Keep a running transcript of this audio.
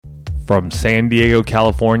From San Diego,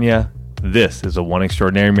 California, this is a One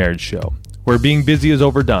Extraordinary Marriage show, where being busy is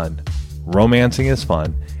overdone, romancing is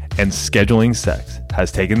fun, and scheduling sex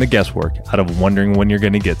has taken the guesswork out of wondering when you're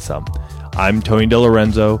going to get some. I'm Tony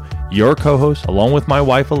DeLorenzo, your co-host, along with my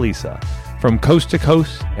wife, Elisa. From coast to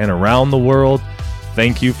coast and around the world,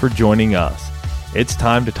 thank you for joining us. It's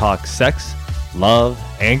time to talk sex, love,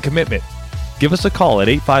 and commitment. Give us a call at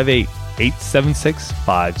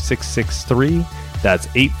 858-876-5663. That's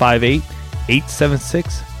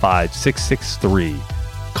 858-876-5663.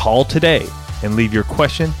 Call today and leave your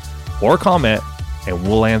question or comment, and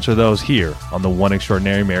we'll answer those here on the One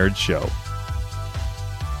Extraordinary Marriage show.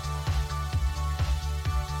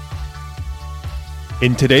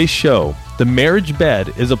 In today's show, the marriage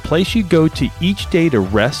bed is a place you go to each day to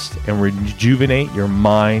rest and rejuvenate your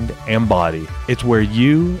mind and body. It's where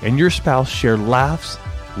you and your spouse share laughs,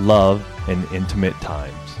 love, and intimate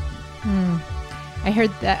times. I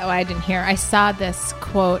heard that. Oh, I didn't hear. I saw this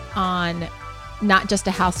quote on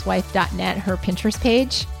notjustahousewife.net, her Pinterest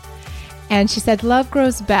page. And she said, "Love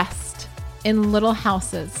grows best in little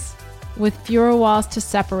houses with fewer walls to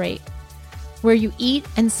separate, where you eat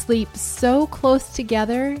and sleep so close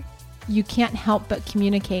together, you can't help but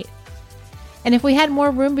communicate. And if we had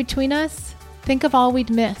more room between us, think of all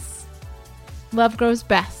we'd miss. Love grows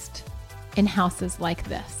best in houses like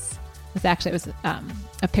this." It was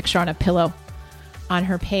a picture on a pillow on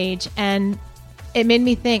her page. And it made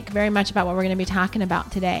me think very much about what we're going to be talking about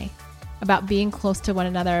today, about being close to one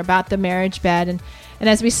another, about the marriage bed. And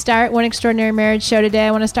as we start One Extraordinary Marriage show today,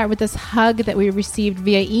 I want to start with this hug that we received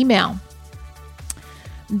via email.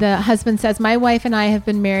 The husband says, "My wife and I have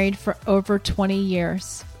been married for over 20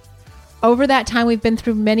 years. Over that time, we've been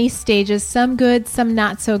through many stages, some good, some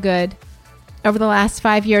not so good. Over the last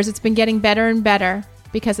 5 years, it's been getting better and better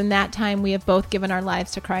because in that time, we have both given our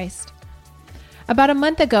lives to Christ. About a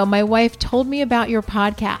month ago, my wife told me about your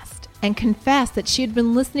podcast and confessed that she had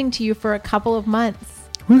been listening to you for a couple of months."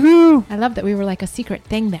 Woohoo! I love that we were like a secret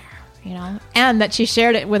thing there, and that she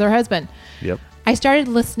shared it with her husband. Yep. "I started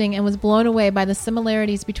listening and was blown away by the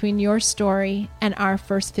similarities between your story and our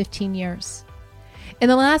first 15 years. In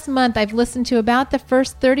the last month, I've listened to about the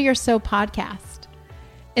first 30 or so podcasts.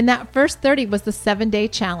 In that first 30 was the 7-day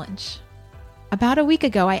challenge. About a week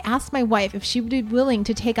ago, I asked my wife if she would be willing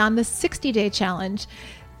to take on the 60-day challenge,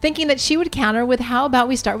 thinking that she would counter with, how about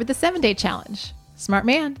we start with the 7-day challenge? Smart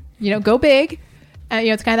man, go big.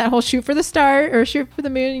 It's kind of that whole shoot for the star or shoot for the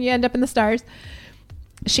moon and you end up in the stars.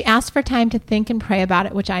 She asked for time to think and pray about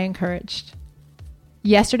it, which I encouraged.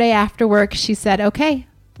 Yesterday after work, she said, okay,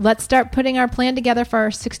 let's start putting our plan together for our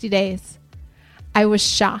 60 days. I was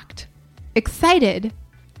shocked, excited,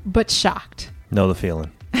 but shocked. Know the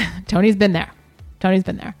feeling. Tony's been there.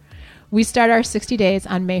 We start our 60 days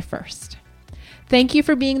on May 1st. Thank you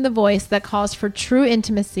for being the voice that calls for true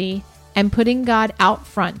intimacy and putting God out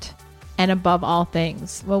front and above all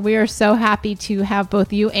things." Well, we are so happy to have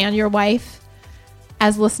both you and your wife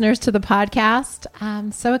as listeners to the podcast.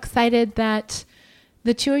 I'm so excited that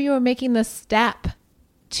the two of you are making the step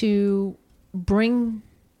to bring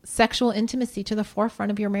sexual intimacy to the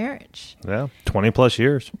forefront of your marriage. Yeah, 20 plus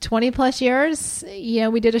years. 20 plus years.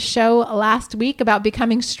 We did a show last week about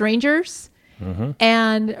becoming strangers. Mm-hmm.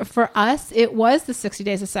 And for us, it was the 60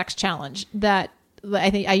 Days of Sex Challenge that I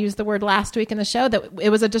think I used the word last week in the show, that it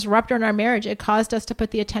was a disruptor in our marriage. It caused us to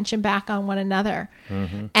put the attention back on one another.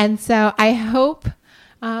 Mm-hmm. And so I hope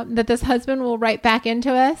that this husband will write back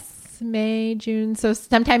into us May, June, so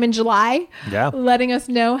sometime in July, letting us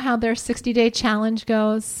know how their 60-day challenge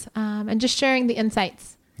goes, and just sharing the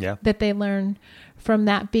insights that they learn from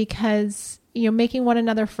that, because, making one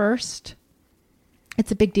another first,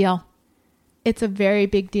 it's a big deal. It's a very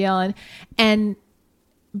big deal. And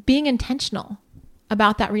being intentional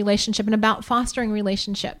about that relationship and about fostering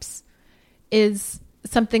relationships is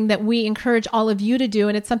something that we encourage all of you to do.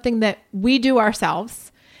 And it's something that we do ourselves.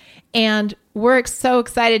 And we're so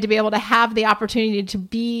excited to be able to have the opportunity to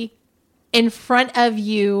be in front of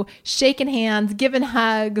you, shaking hands, giving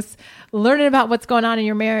hugs, learning about what's going on in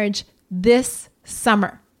your marriage this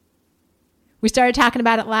summer. We started talking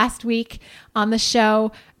about it last week on the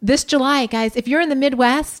show. This July, guys, if you're in the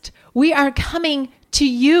Midwest, we are coming to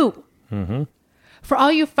you. Mm-hmm. For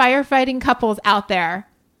all you firefighting couples out there,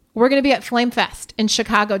 we're going to be at Flamefest in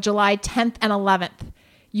Chicago, July 10th and 11th.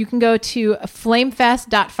 You can go to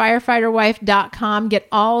flamefest.firefighterwife.com, get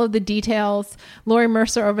all of the details. Lori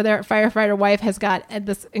Mercer over there at Firefighter Wife has got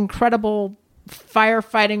this incredible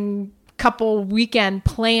firefighting couple weekend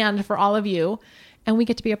planned for all of you, and we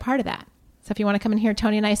get to be a part of that. So if you want to come and hear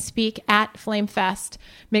Tony and I speak at Flamefest,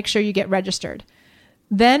 make sure you get registered.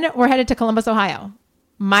 Then we're headed to Columbus, Ohio.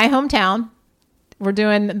 my hometown. We're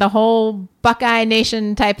doing the whole Buckeye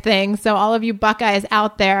Nation type thing. So all of you Buckeyes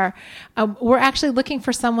out there, we're actually looking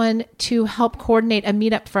for someone to help coordinate a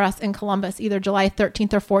meetup for us in Columbus, either July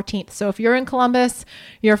 13th or 14th. So if you're in Columbus,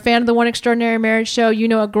 you're a fan of the One Extraordinary Marriage Show, you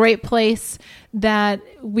know a great place that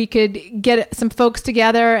we could get some folks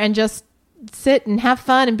together and just sit and have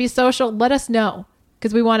fun and be social, let us know,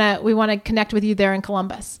 because we want to connect with you there in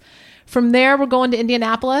Columbus. From there, we're going to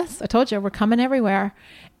Indianapolis. I told you, we're coming everywhere.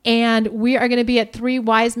 And we are going to be at Three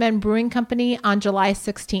Wise Men Brewing Company on July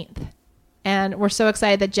 16th. And we're so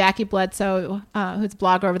excited that Jackie Bledsoe, who's a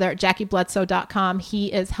blogger over there at JackieBledsoe.com,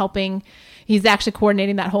 he's actually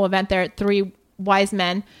coordinating that whole event there at Three Wise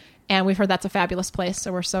Men. And we've heard that's a fabulous place.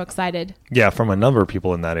 So we're so excited. Yeah, from a number of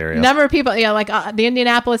people in that area. Number of people, the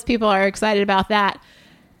Indianapolis people are excited about that.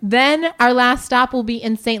 Then our last stop will be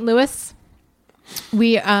in St. Louis.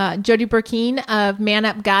 Jody Burkeen of Man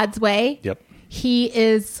Up God's Way. Yep. He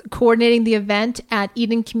is coordinating the event at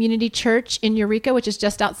Eden Community Church in Eureka, which is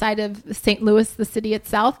just outside of St. Louis, the city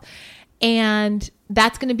itself. And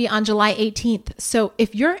that's going to be on July 18th. So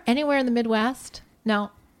if you're anywhere in the Midwest, I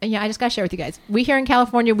just got to share with you guys. We here in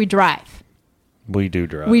California, we drive. We do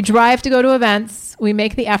drive. We drive to go to events. We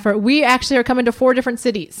make the effort. We actually are coming to 4 different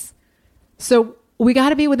cities. So we got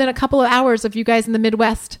to be within a couple of hours of you guys in the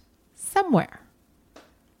Midwest somewhere.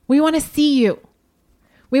 We want to see you.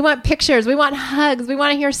 We want pictures. We want hugs. We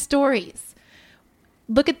want to hear stories.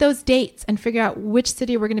 Look at those dates and figure out which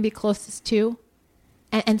city we're going to be closest to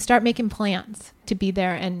and start making plans to be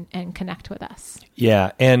there and connect with us.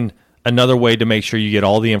 Yeah. And another way to make sure you get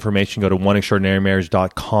all the information, go to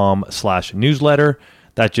oneextraordinarymarriage.com/newsletter.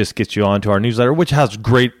 That just gets you onto our newsletter, which has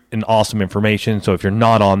great and awesome information. So if you're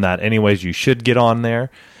not on that anyways, you should get on there.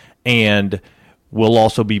 And we'll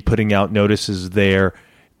also be putting out notices there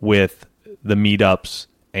with the meetups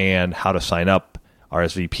and how to sign up,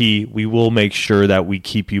 RSVP. We will make sure that we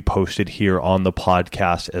keep you posted here on the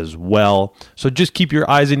podcast as well. So just keep your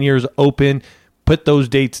eyes and ears open. Put those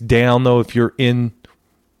dates down, though. If you're in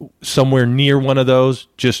somewhere near one of those,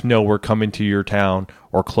 just know we're coming to your town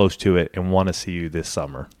or close to it and want to see you this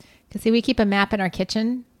summer. Because see, we keep a map in our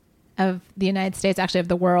kitchen of the United States, actually of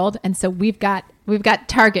the world. And so we've got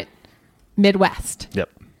Target Midwest. Yep.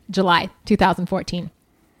 July 2014.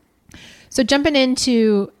 So jumping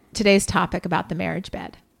into today's topic about the marriage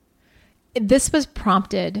bed. This was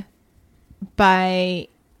prompted by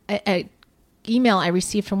an email I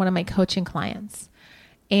received from one of my coaching clients.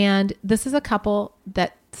 And this is a couple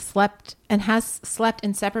that slept and has slept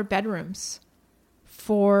in separate bedrooms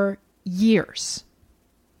for years.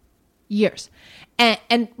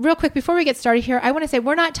 And real quick, before we get started here, I want to say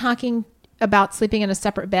we're not talking about sleeping in a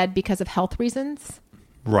separate bed because of health reasons.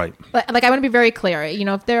 Right. Like I want to be very clear.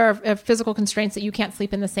 If there are physical constraints that you can't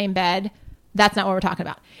sleep in the same bed, that's not what we're talking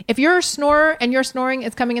about. If you're a snorer and your snoring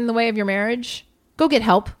is coming in the way of your marriage, go get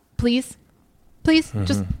help, please. Please,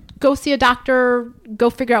 just go see a doctor.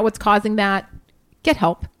 Go figure out what's causing that. Get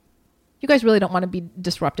help. You guys really don't want to be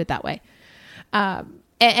disrupted that way.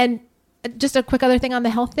 And just a quick other thing on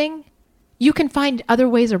the health thing. You can find other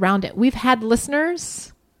ways around it. We've had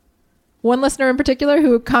listeners, one listener in particular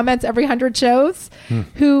who comments every 100 shows,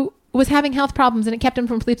 who was having health problems and it kept him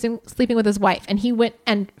from sleeping with his wife. And he went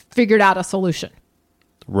and figured out a solution.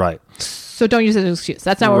 Right. So don't use it as an excuse.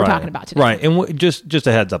 That's not what we're talking about today. Right. And just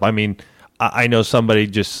a heads up. I mean, I know somebody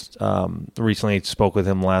just recently spoke with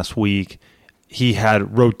him last week. He had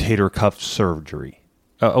rotator cuff surgery.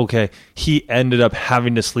 Okay. He ended up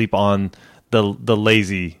having to sleep on the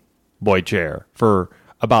lazy boy chair for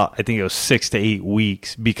about, I think it was 6 to 8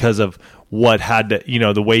 weeks because of what had to,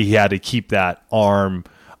 the way he had to keep that arm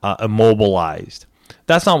immobilized.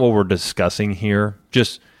 That's not what we're discussing here.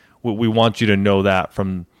 Just we want you to know that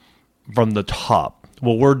from the top.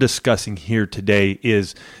 What we're discussing here today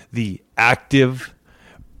is the active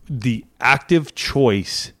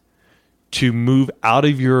choice to move out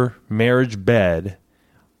of your marriage bed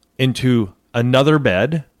into another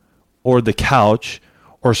bed or the couch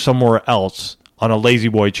or somewhere else on a lazy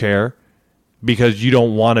boy chair because you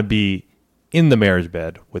don't want to be in the marriage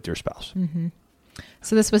bed with your spouse. Mm-hmm.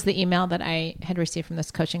 So this was the email that I had received from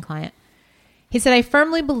this coaching client. He said, I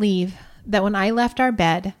firmly believe that when I left our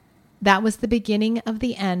bed, that was the beginning of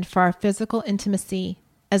the end for our physical intimacy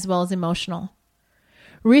as well as emotional.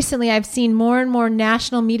 Recently, I've seen more and more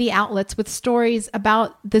national media outlets with stories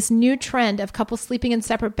about this new trend of couples sleeping in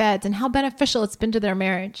separate beds and how beneficial it's been to their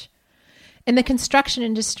marriage. In the construction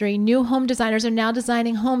industry, new home designers are now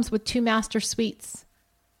designing homes with 2 master suites.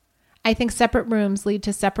 I think separate rooms lead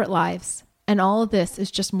to separate lives, and all of this is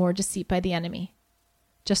just more deceit by the enemy.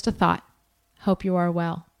 Just a thought. Hope you are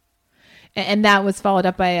well. And that was followed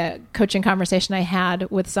up by a coaching conversation I had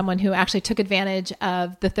with someone who actually took advantage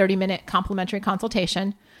of the 30-minute complimentary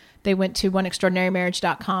consultation. They went to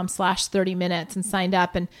oneextraordinarymarriage.com/30 minutes and signed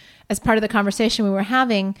up. And as part of the conversation we were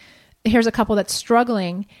having, here's a couple that's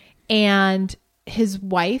struggling, and his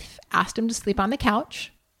wife asked him to sleep on the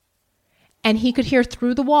couch, and he could hear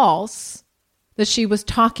through the walls that she was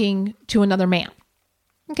talking to another man.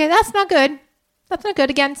 Okay, that's not good. That's not good.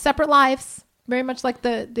 Again, separate lives, very much like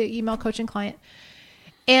the email coaching client.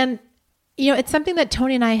 And, it's something that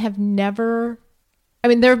Tony and I have never,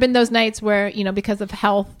 there have been those nights where, because of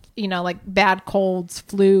health, like bad colds,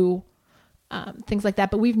 flu, things like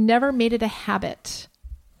that, but we've never made it a habit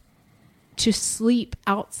to sleep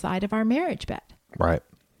outside of our marriage bed. Right.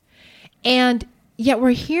 And yet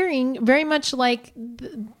we're hearing, very much like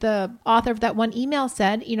the author of that one email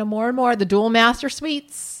said, more and more the dual master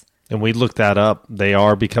suites. And we looked that up. They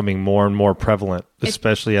are becoming more and more prevalent,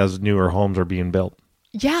 especially as newer homes are being built.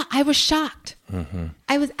 Yeah, I was shocked. Mm-hmm.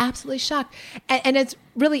 I was absolutely shocked. And it's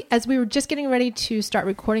really, as we were just getting ready to start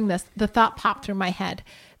recording this, the thought popped through my head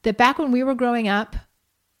that back when we were growing up,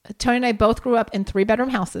 Tony and I both grew up in 3-bedroom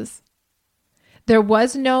houses. There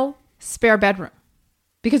was no spare bedroom,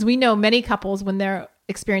 because we know many couples, when they're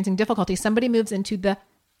experiencing difficulty, somebody moves into the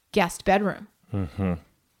guest bedroom. Mm-hmm.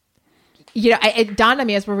 It dawned on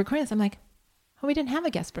me as we're recording this, I'm like, oh, we didn't have a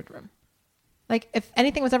guest bedroom. Like, if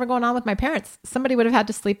anything was ever going on with my parents, somebody would have had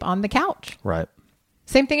to sleep on the couch. Right.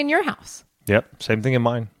 Same thing in your house. Yep. Same thing in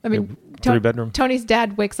mine. 3-bedroom. Tony's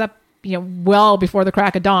dad wakes up, well before the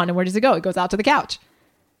crack of dawn. And where does he go? He goes out to the couch.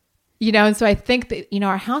 And so I think that,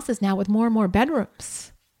 our houses now with more and more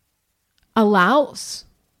bedrooms allows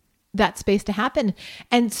that space to happen.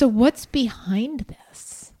 And so what's behind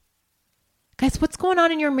this? Guys, what's going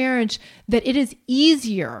on in your marriage that it is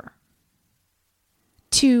easier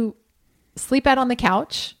to sleep out on the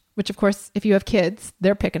couch, which of course, if you have kids,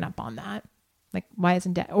 they're picking up on that. Like, why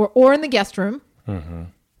isn't dad, or in the guest room? Mm-hmm.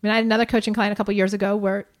 I had another coaching client a couple years ago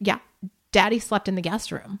where, daddy slept in the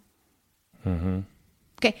guest room. Mm-hmm.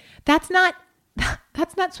 Okay. That's not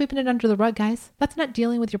sweeping it under the rug, guys. That's not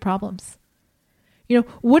dealing with your problems.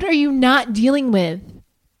 What are you not dealing with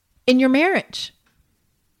in your marriage?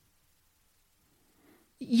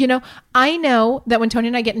 I know that when Tony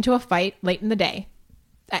and I get into a fight late in the day,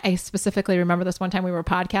 I specifically remember this one time we were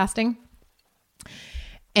podcasting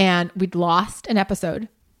and we'd lost an episode.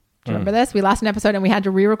 Do you remember this? We lost an episode and we had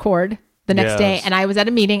to re-record the next day. And I was at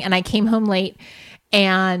a meeting and I came home late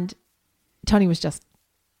and Tony was just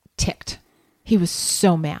ticked. He was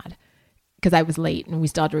so mad because I was late and we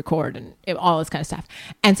still had to record and all this kind of stuff.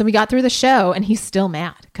 And so we got through the show and he's still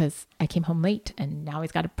mad because I came home late and now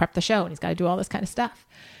he's got to prep the show and he's got to do all this kind of stuff.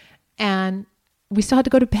 And we still had to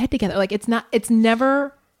go to bed together. Like, it's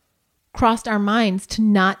never crossed our minds to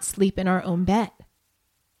not sleep in our own bed.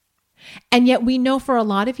 And yet we know for a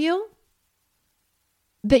lot of you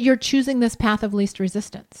that you're choosing this path of least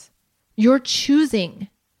resistance. You're choosing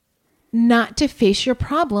not to face your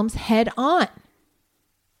problems head on.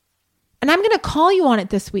 And I'm going to call you on it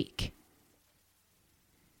this week.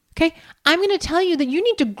 Okay? I'm going to tell you that you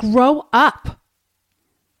need to grow up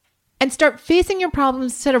and start facing your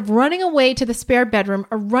problems instead of running away to the spare bedroom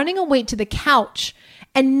or running away to the couch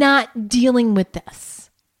and not dealing with this.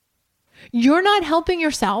 You're not helping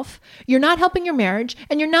yourself, you're not helping your marriage,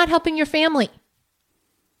 and you're not helping your family.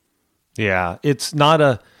 Yeah, it's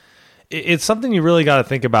something you really got to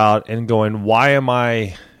think about and going, why am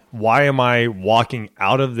I walking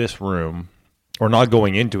out of this room or not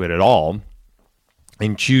going into it at all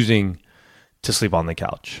and choosing to sleep on the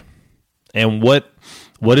couch? And what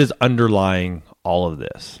is underlying all of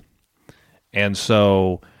this? And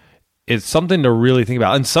so it's something to really think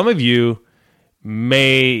about. And some of you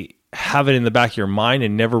may have it in the back of your mind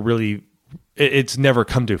and it's never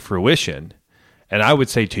come to fruition. And I would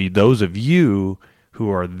say to those of you who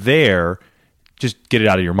are there, just get it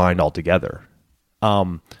out of your mind altogether.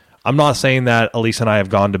 I'm not saying that Elise and I have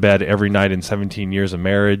gone to bed every night in 17 years of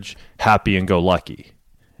marriage, happy and go lucky.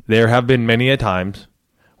 There have been many a times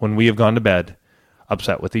when we have gone to bed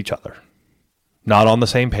upset with each other, not on the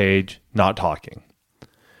same page, not talking.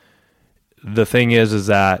 The thing is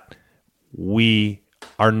that we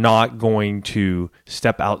are not going to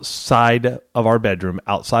step outside of our bedroom,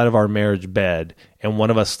 outside of our marriage bed, and one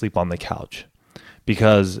of us sleep on the couch.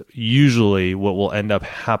 Because usually what will end up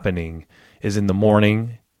happening is in the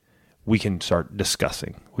morning, we can start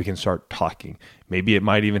discussing. We can start talking. Maybe it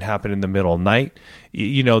might even happen in the middle of the night.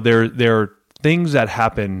 There are things that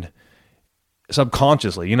happen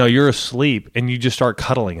subconsciously. You're asleep and you just start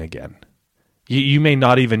cuddling again. You may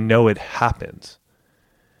not even know it happens.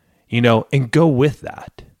 And go with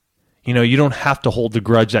that. You don't have to hold the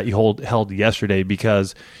grudge that you held yesterday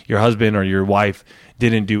because your husband or your wife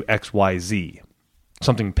didn't do X, Y, Z,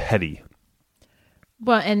 something petty.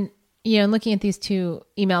 Well, and, looking at these two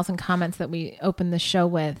emails and comments that we opened the show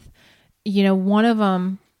with, one of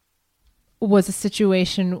them was a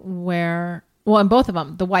situation where, in both of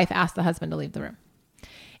them, the wife asked the husband to leave the room.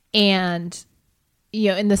 And,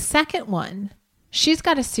 in the second one, she's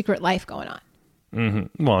got a secret life going on.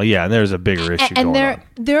 Mm-hmm. Well, yeah, there's a bigger issue going on.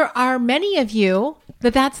 There are many of you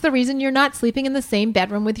that's the reason you're not sleeping in the same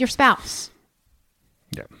bedroom with your spouse.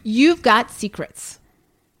 Yeah. You've got secrets.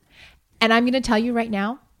 And I'm going to tell you right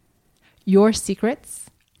now, your secrets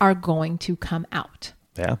are going to come out.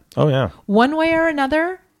 Yeah. Oh, yeah. One way or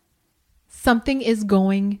another, something is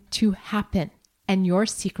going to happen. And your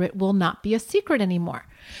secret will not be a secret anymore.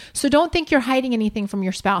 So don't think you're hiding anything from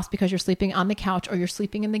your spouse because you're sleeping on the couch or you're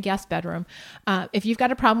sleeping in the guest bedroom. If you've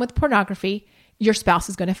got a problem with pornography, your spouse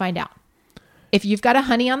is going to find out. If you've got a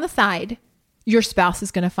honey on the side, your spouse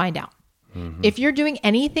is going to find out. Mm-hmm. If you're doing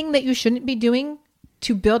anything that you shouldn't be doing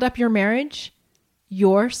to build up your marriage,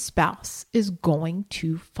 your spouse is going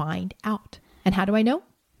to find out. And how do I know?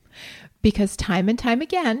 Because time and time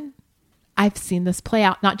again, I've seen this play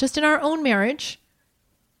out, not just in our own marriage,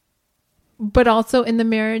 but also in the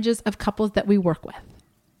marriages of couples that we work with.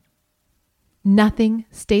 Nothing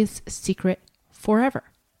stays secret forever.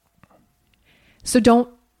 So don't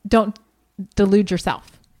delude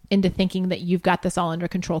yourself into thinking that you've got this all under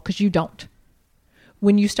control, because you don't.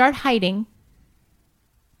 When you start hiding,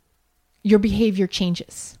 your behavior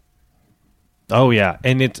changes. Oh yeah,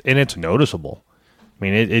 and it's noticeable. I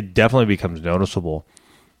mean, it definitely becomes noticeable.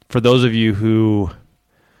 For those of you who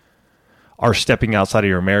are stepping outside of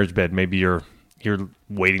your marriage bed, maybe you're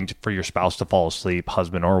waiting for your spouse to fall asleep,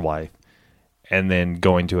 husband or wife, and then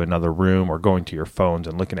going to another room or going to your phones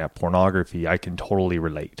and looking at pornography. I can totally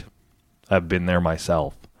relate. I've been there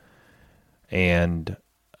myself. And,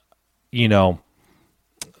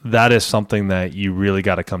 that is something that you really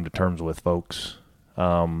got to come to terms with, folks.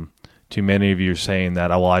 Too many of you are saying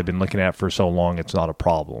that, I've been looking at it for so long, it's not a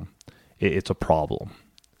problem. It's a problem.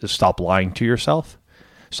 Just stop lying to yourself.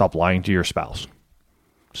 Stop lying to your spouse.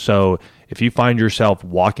 So if you find yourself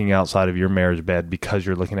walking outside of your marriage bed because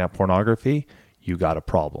you're looking at pornography, you got a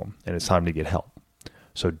problem and it's time to get help.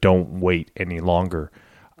 So don't wait any longer.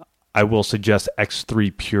 I will suggest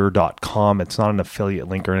x3pure.com. It's not an affiliate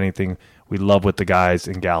link or anything. We love what the guys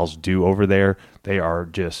and gals do over there. They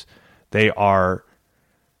are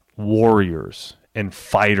warriors and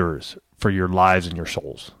fighters for your lives and your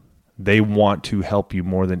souls. They want to help you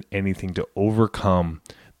more than anything to overcome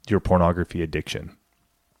your pornography addiction.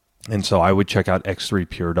 And so I would check out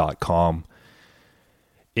x3pure.com.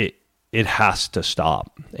 It has to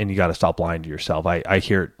stop, and you got to stop lying to yourself. I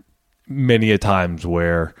hear it many a times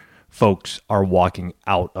where folks are walking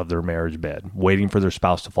out of their marriage bed, waiting for their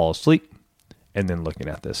spouse to fall asleep, and then looking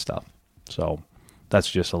at this stuff. So that's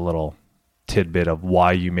just a little tidbit of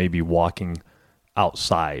why you may be walking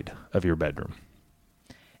outside of your bedroom.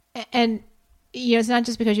 And, it's not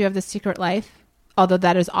just because you have this secret life, although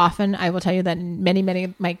that is often, I will tell you that in many, many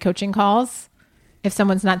of my coaching calls, if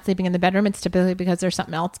someone's not sleeping in the bedroom, it's typically because there's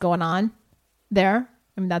something else going on there.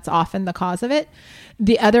 I mean, that's often the cause of it.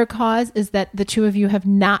 The other cause is that the two of you have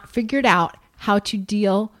not figured out how to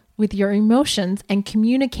deal with your emotions and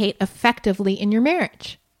communicate effectively in your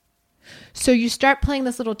marriage. So you start playing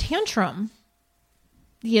this little tantrum,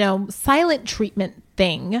 silent treatment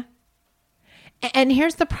thing. And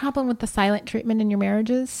here's the problem with the silent treatment in your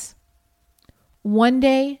marriages. One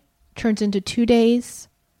day turns into 2 days,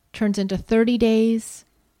 turns into 30 days,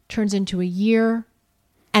 turns into a year,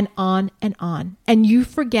 and on and on. And you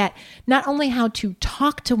forget not only how to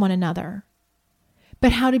talk to one another,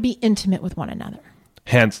 but how to be intimate with one another.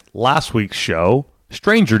 Hence last week's show,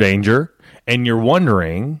 Stranger Danger, and you're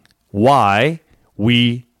wondering why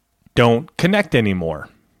we don't connect anymore.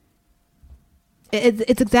 It's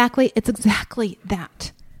exactly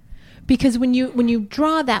that. Because when you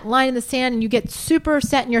draw that line in the sand and you get super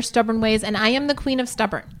set in your stubborn ways, and I am the queen of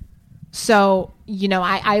stubborn. So,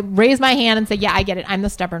 I raise my hand and say, yeah, I get it. I'm the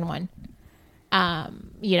stubborn one. That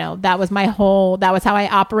was how I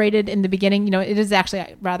operated in the beginning. It is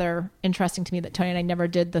actually rather interesting to me that Tony and I never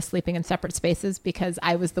did the sleeping in separate spaces, because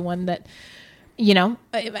I was the one that,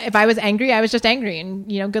 if I was angry, I was just angry, and,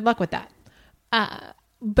 good luck with that.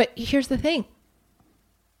 But here's the thing.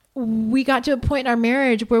 We got to a point in our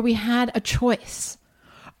marriage where we had a choice.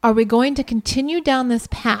 Are we going to continue down this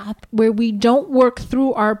path where we don't work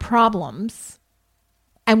through our problems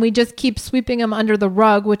and we just keep sweeping them under the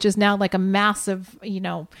rug, which is now like a massive,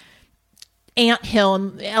 anthill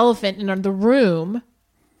and elephant in the room?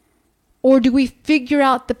 Or do we figure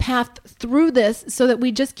out the path through this so that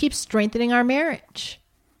we just keep strengthening our marriage?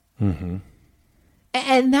 Mm-hmm.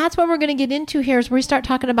 And that's what we're going to get into here is where we start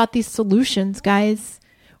talking about these solutions, guys.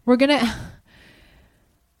 We're going to...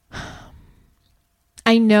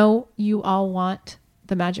 I know you all want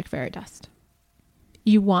the magic fairy dust.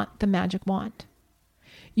 You want the magic wand.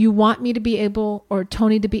 You want me to be able, or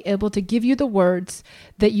Tony to be able to give you the words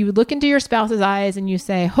that you look into your spouse's eyes and you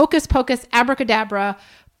say, hocus pocus, abracadabra,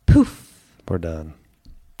 poof. We're done.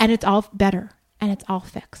 And it's all better and it's all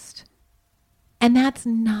fixed. And that's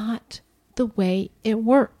not the way it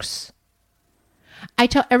works. I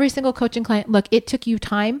tell every single coaching client, look, it took you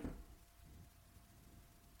time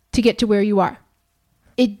to get to where you are.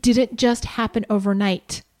 It didn't just happen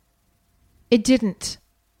overnight. It didn't.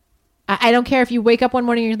 I don't care if you wake up one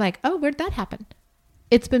morning and you're like, oh, where'd that happen?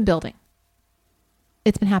 It's been building.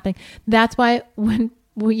 It's been happening. That's why when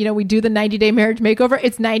we do the 90-day marriage makeover,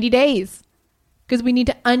 it's 90 days. Because we need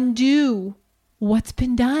to undo what's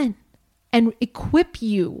been done and equip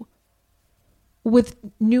you with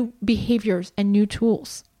new behaviors and new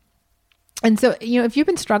tools. And so, if you've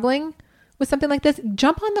been struggling with something like this,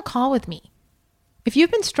 jump on the call with me. If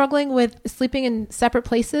you've been struggling with sleeping in separate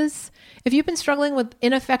places, if you've been struggling with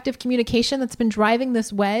ineffective communication that's been driving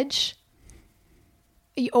this wedge,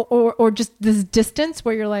 or just this distance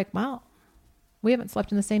where you're like, wow, we haven't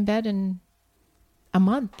slept in the same bed in a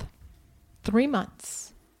month, 3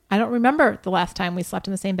 months. I don't remember the last time we slept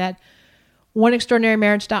in the same bed.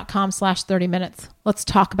 oneextraordinarymarriage.com/30 minutes. Let's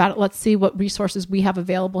talk about it. Let's see what resources we have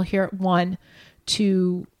available here at One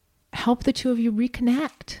to help the two of you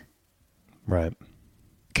reconnect. Right.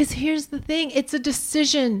 Because here's the thing. It's a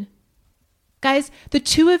decision. Guys, the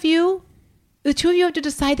two of you have to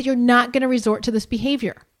decide that you're not going to resort to this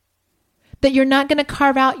behavior. That you're not going to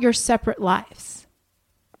carve out your separate lives.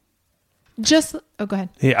 Go ahead.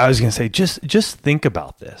 Yeah, I was going to say, just think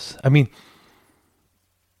about this. I mean,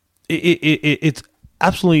 it's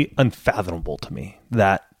absolutely unfathomable to me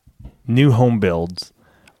that new home builds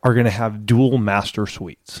are going to have dual master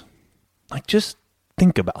suites. Like, just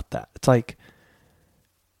think about that. It's like,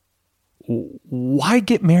 why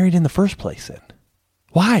get married in the first place then?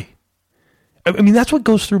 Why? I mean, that's what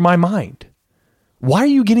goes through my mind. Why are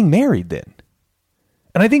you getting married then?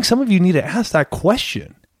 And I think some of you need to ask that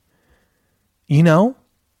question.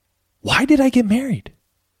 Why did I get married?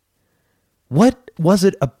 What was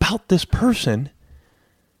it about this person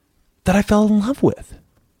that I fell in love with?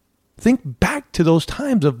 Think back to those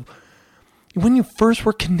times of when you first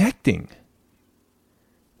were connecting.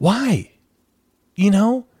 Why?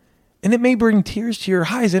 And it may bring tears to your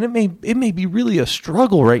eyes, and it may be really a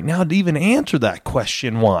struggle right now to even answer that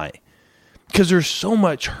question, why? Because there's so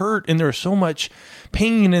much hurt and there's so much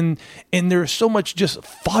pain and there's so much just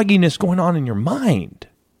fogginess going on in your mind.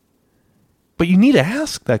 But you need to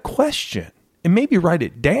ask that question and maybe write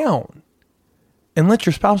it down and let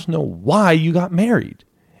your spouse know why you got married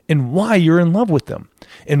and why you're in love with them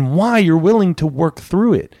and why you're willing to work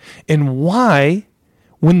through it and why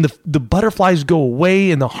when the butterflies go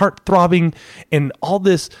away and the heart throbbing and all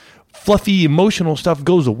this fluffy emotional stuff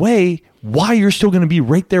goes away, why you're still going to be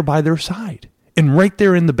right there by their side and right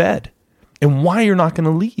there in the bed and why you're not going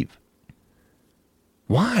to leave.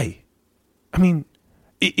 Why? I mean,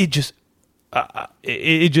 it just,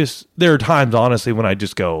 there are times, honestly, when I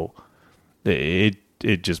just go, it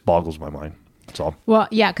just boggles my mind. That's all. Well,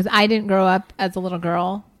 yeah, because I didn't grow up as a little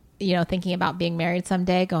girl, thinking about being married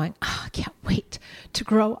someday, going, I can't wait to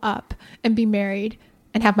grow up and be married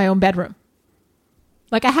and have my own bedroom.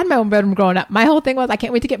 Like, I had my own bedroom growing up. My whole thing was, I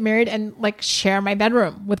can't wait to get married and share my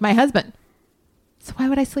bedroom with my husband. So why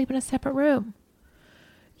would I sleep in a separate room?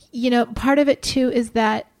 Part of it too is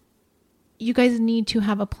that you guys need to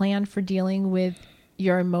have a plan for dealing with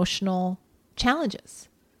your emotional challenges,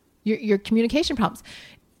 your communication problems.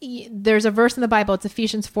 There's a verse in the Bible, it's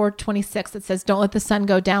Ephesians 4:26, that says, don't let the sun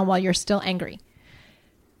go down while you're still angry.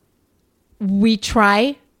 We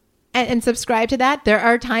try and subscribe to that. There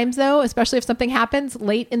are times, though, especially if something happens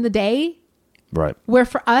late in the day, right, where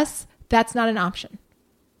for us, that's not an option.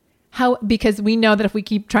 Because we know that if we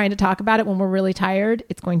keep trying to talk about it when we're really tired,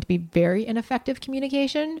 it's going to be very ineffective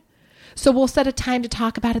communication. So we'll set a time to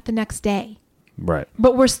talk about it the next day. Right.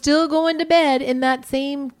 But we're still going to bed in that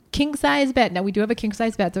same king size bed. Now, we do have a king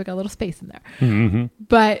size bed, so we got a little space in there. Mm-hmm.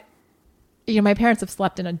 But, my parents have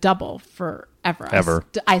slept in a double forever. Ever.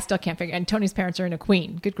 I still can't figure. And Tony's parents are in a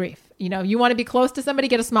queen. Good grief. You want to be close to somebody,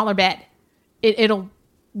 get a smaller bed. It'll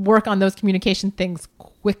work on those communication things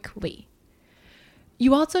quickly.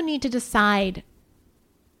 You also need to decide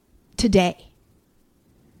today,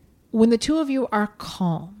 when the two of you are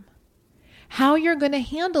calm, how you're going to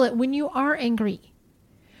handle it when you are angry.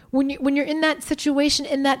 When you're in that situation,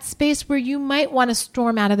 in that space where you might want to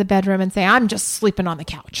storm out of the bedroom and say, I'm just sleeping on the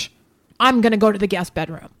couch. I'm going to go to the guest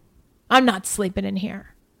bedroom. I'm not sleeping in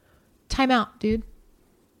here. Time out, dude.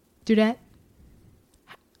 Dudette.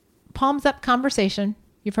 Palms up conversation.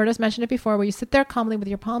 You've heard us mention it before, where you sit there calmly with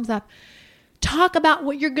your palms up. Talk about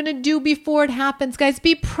what you're going to do before it happens. Guys,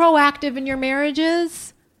 be proactive in your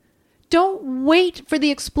marriages. Don't wait for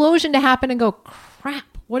the explosion to happen and go,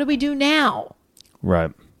 crap, what do we do now?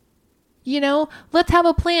 Right. Let's have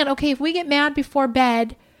a plan. Okay, if we get mad before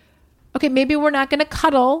bed, okay, maybe we're not going to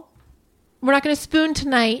cuddle. We're not going to spoon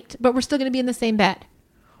tonight, but we're still going to be in the same bed.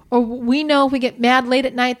 Or we know if we get mad late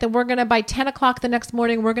at night, that we're going to, by 10 o'clock the next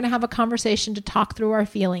morning, we're going to have a conversation to talk through our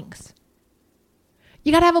feelings.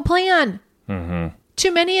 You got to have a plan. Mm-hmm.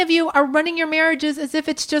 Too many of you are running your marriages as if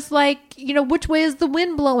it's just like, which way is the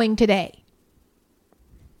wind blowing today?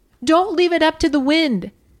 Don't leave it up to the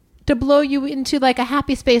wind to blow you into like a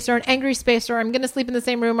happy space or an angry space, or I'm going to sleep in the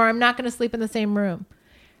same room, or I'm not going to sleep in the same room.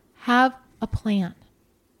 Have a plan.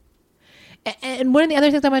 And one of the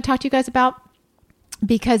other things I want to talk to you guys about,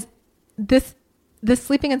 because this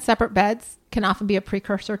sleeping in separate beds can often be a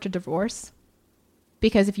precursor to divorce,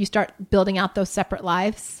 because if you start building out those separate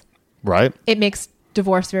lives, right, it makes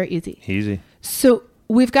divorce very easy. Easy. So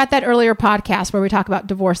we've got that earlier podcast where we talk about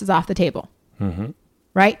divorce is off the table,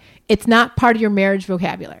 right? It's not part of your marriage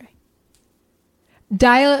vocabulary.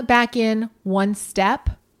 Dial it back in one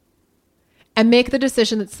step and make the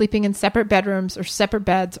decision that sleeping in separate bedrooms or separate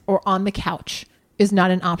beds or on the couch is not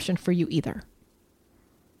an option for you either.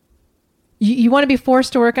 You want to be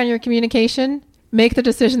forced to work on your communication? Make the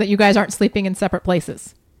decision that you guys aren't sleeping in separate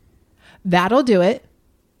places. That'll do it.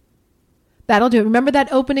 That'll do it. Remember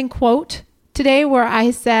that opening quote today where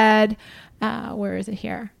I said, where is it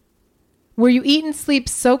here? Where you eat and sleep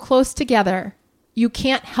so close together, you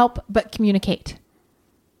can't help but communicate.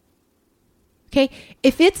 Okay,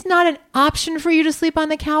 if it's not an option for you to sleep on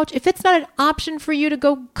the couch, if it's not an option for you to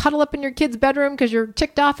go cuddle up in your kid's bedroom because you're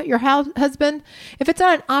ticked off at your husband, if it's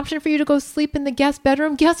not an option for you to go sleep in the guest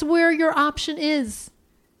bedroom, guess where your option is?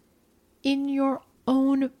 In your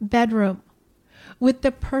own bedroom with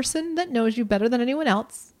the person that knows you better than anyone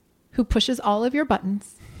else, who pushes all of your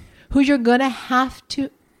buttons, who you're going to have to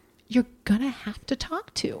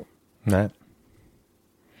talk to. Right.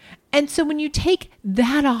 And so when you take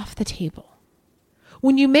that off the table,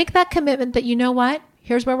 when you make that commitment that, you know what,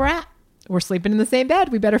 here's where we're at. We're sleeping in the same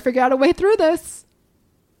bed. We better figure out a way through this.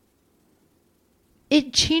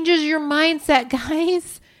 It changes your mindset,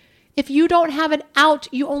 guys. If you don't have an out,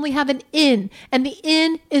 you only have an in. And the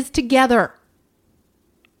in is together.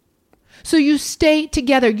 So you stay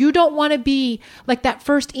together. You don't want to be like that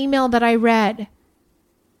first email that I read.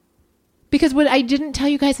 Because what I didn't tell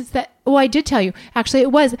you guys is that, I did tell you. Actually,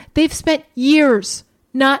 it was, they've spent years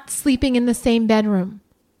not sleeping in the same bedroom.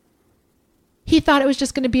 He thought it was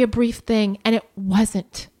just going to be a brief thing, and it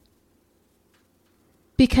wasn't.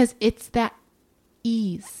 Because it's that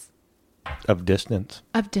ease. Of distance.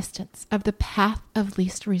 Of the path of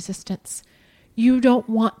least resistance. You don't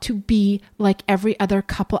want to be like every other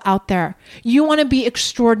couple out there. You want to be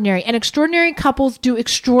extraordinary. And extraordinary couples do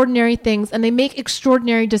extraordinary things, and they make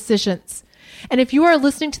extraordinary decisions. And if you are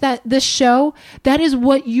listening to this show, that is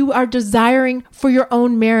what you are desiring for your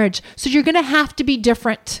own marriage. So you're going to have to be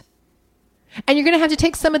different. And you're going to have to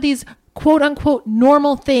take some of these quote unquote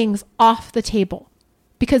normal things off the table,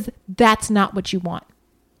 because that's not what you want.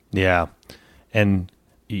 Yeah. And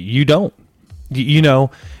you don't.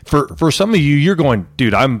 For some of you, you're going,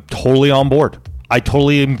 dude, I'm totally on board. I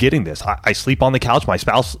totally am getting this. I sleep on the couch. My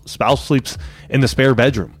spouse sleeps in the spare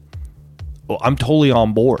bedroom. Well, I'm totally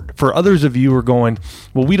on board. For others of you are going,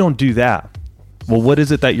 well, we don't do that. Well, what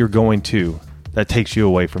is it that you're going to that takes you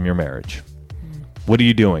away from your marriage? What are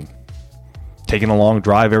you doing? Taking a long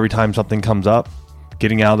drive every time something comes up?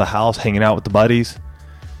 Getting out of the house, hanging out with the buddies?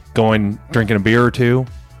 Going, drinking a beer or two?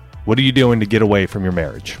 What are you doing to get away from your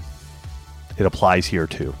marriage? It applies here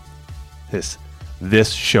too.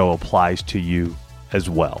 This show applies to you as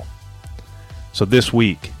well. So this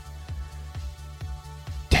week,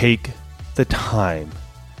 take the time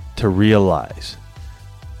to realize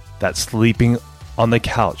that sleeping on the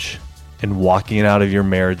couch and walking out of your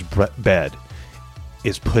marriage bed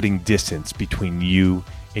is putting distance between you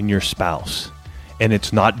and your spouse. And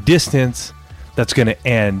it's not distance that's going to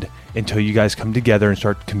end until you guys come together and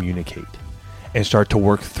start to communicate and start to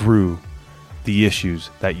work through the issues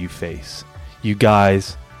that you face. You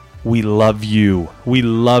guys, we love you. We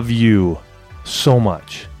love you so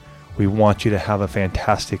much. We want you to have a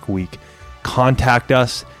fantastic week. Contact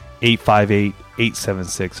us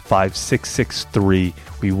 858-876-5663.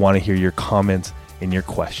 We want to hear your comments and your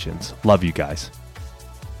questions. Love you guys.